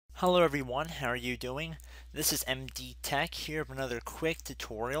Hello everyone, how are you doing? This is MD Tech here with another quick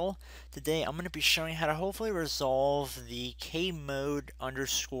tutorial. Today I'm going to be showing how to hopefully resolve the KMODE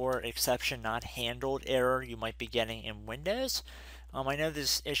underscore exception not handled error you might be getting in Windows. I know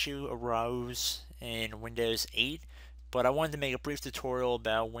this issue arose in Windows 8, but I wanted to make a brief tutorial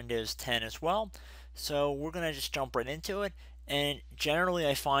about Windows 10 as well. So we're going to just jump right into it. And generally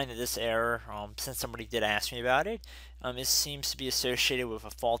I find that this error, since somebody did ask me about it, it seems to be associated with a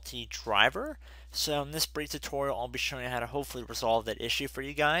faulty driver. So in this brief tutorial, I'll be showing you how to hopefully resolve that issue for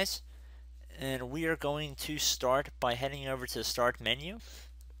you guys. And we are going to start by heading over to the Start menu.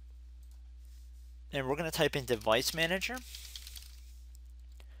 And we're going to type in Device Manager.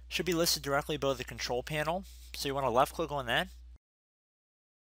 Should be listed directly below the control panel. So you want to left click on that.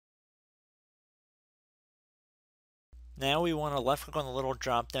 Now we want to left click on the little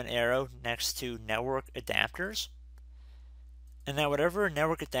drop down arrow next to Network Adapters. And now whatever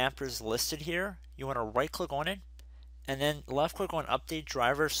network adapter is listed here, you want to right click on it and then left click on Update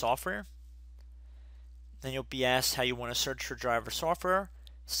Driver Software. Then you'll be asked how you want to search for driver software.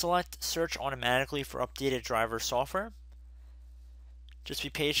 Select Search Automatically for Updated Driver Software. Just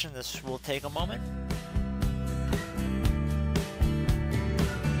be patient, this will take a moment.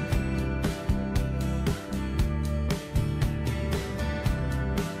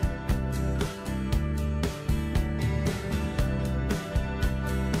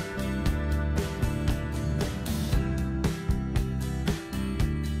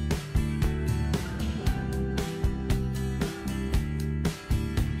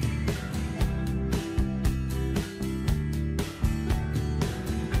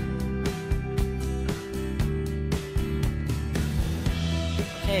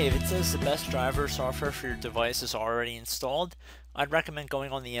 Hey, if it says the best driver software for your device is already installed, I'd recommend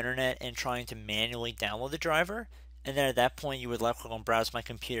going on the internet and trying to manually download the driver, and then at that point you would left click on Browse My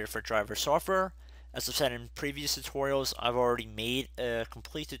Computer for driver software. As I've said in previous tutorials, I've already made a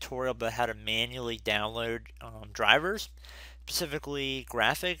complete tutorial about how to manually download drivers, specifically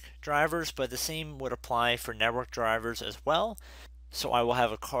graphic drivers, but the same would apply for network drivers as well. So I will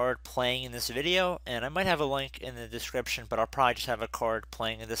have a card playing in this video, and I might have a link in the description, but I'll probably just have a card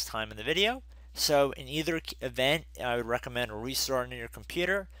playing at this time in the video. So in either event, I would recommend restarting your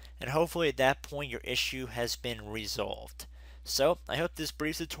computer, and hopefully at that point your issue has been resolved. So I hope this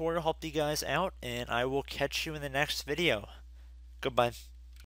brief tutorial helped you guys out, and I will catch you in the next video. Goodbye.